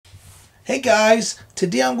Hey guys,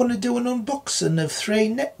 today I'm going to do an unboxing of 3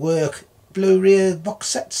 network Blu Ray box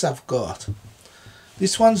sets I've got.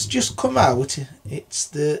 This one's just come out. It's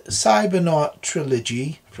the Cybernauts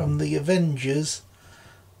Trilogy from the Avengers.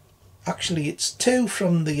 Actually it's 2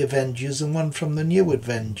 from the Avengers and 1 from the new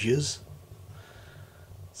Avengers.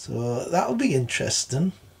 So that'll be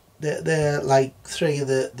interesting. They're like 3 of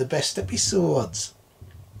the best episodes.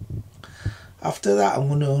 After that I'm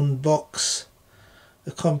going to unbox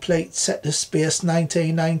the complete set of Space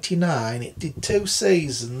 1999. It did 2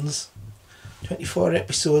 seasons, 24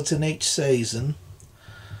 episodes in each season,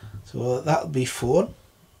 so that'll be fun.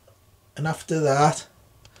 And after that,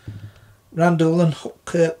 Randall and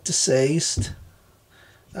Hopkirk deceased.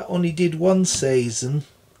 That only did 1 season,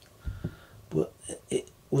 but it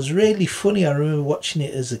was really funny. I remember watching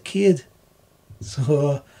it as a kid.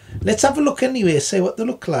 So let's have a look anyway, see what they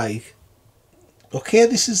look like. Okay,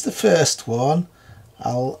 this is the first one.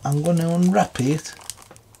 I'm going to unwrap it.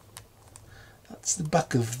 That's the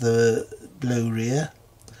back of the Blu-ray.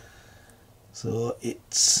 So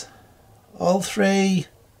it's all 3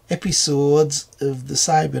 episodes of the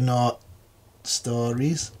Cybernaut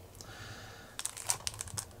stories.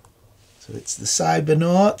 So it's the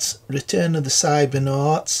Cybernauts, Return of the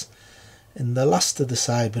Cybernauts, and the Last of the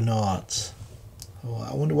Cybernauts. Oh,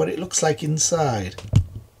 I wonder what it looks like inside.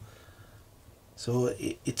 So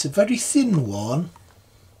it's a very thin one.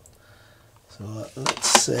 So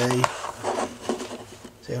let's see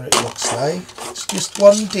what it looks like. It's just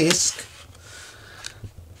 1 disc.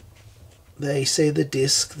 There you see the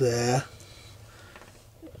disc there,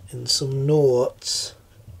 and some notes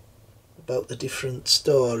about the different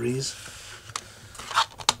stories.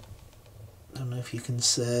 I don't know if you can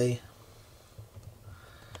see.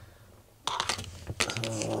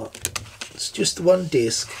 So it's just 1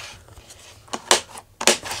 disc.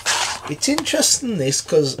 It's interesting this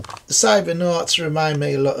because the Cybernauts remind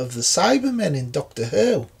me a lot of the Cybermen in Doctor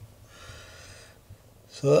Who.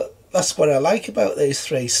 So that's what I like about these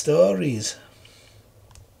 3 stories.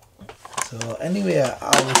 So anyway,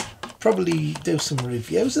 I'll probably do some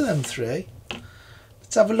reviews of them 3.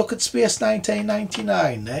 Let's have a look at Space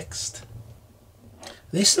 1999 next.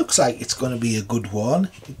 This looks like it's going to be a good one.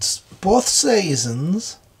 It's both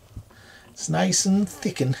seasons. It's nice and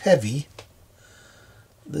thick and heavy.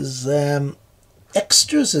 There's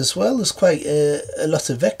extras as well. There's quite a lot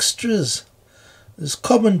of extras. There's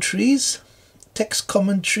commentaries, text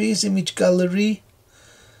commentaries, image gallery.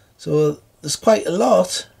 So there's quite a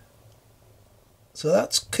lot. So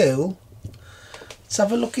that's cool. Let's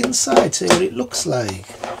have a look inside, see what it looks like.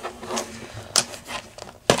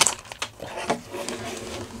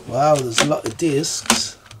 Wow, there's a lot of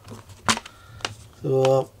discs.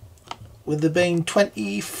 So with there being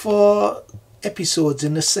 24 episodes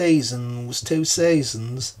in a season, was 2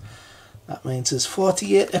 seasons, that means there's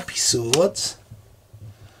 48 episodes.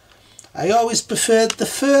 I always preferred the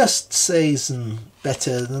first season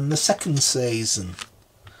better than the second season.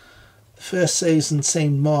 The first season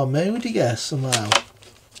seemed more moodier somehow,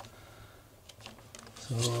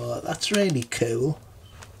 so that's really cool.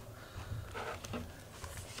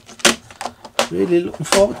 Really looking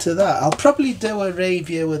forward to that. I'll probably do a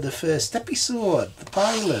review of the first episode, the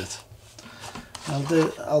pilot.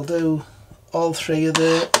 I'll do all 3 of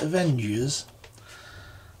the Avengers.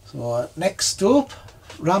 So next up,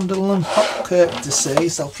 Randall and Hopkirk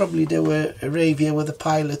deceased. I'll probably do a review of the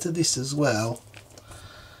pilot of this as well.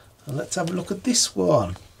 And let's have a look at this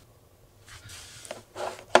one.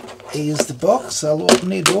 Here's the box. I'll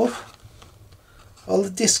open it up. All the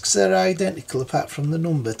discs are identical apart from the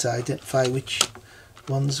number to identify which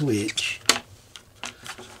one's which.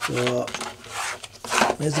 So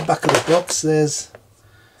there's the back of the box. There's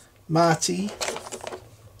Marty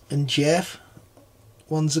and Jeff.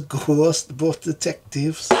 One's a ghost, they're both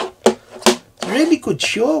detectives. It's a really good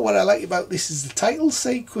show. What I like about this is the title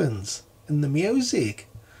sequence and the music.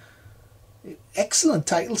 Excellent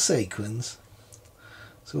title sequence.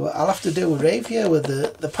 So I'll have to do a review of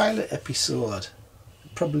the pilot episode.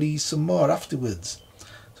 Probably some more afterwards.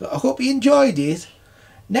 So I hope you enjoyed it.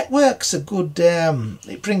 Network's a good,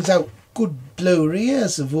 it brings out good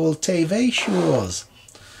Blu-rays of old TV shows.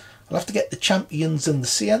 I'll have to get the Champions and the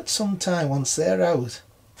Saints sometime once they're out.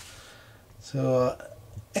 So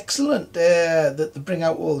excellent that they bring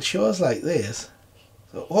out old shows like this.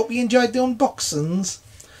 So I hope you enjoyed the unboxings.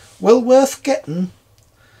 Well worth getting.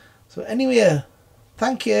 So anyway,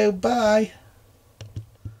 thank you, bye.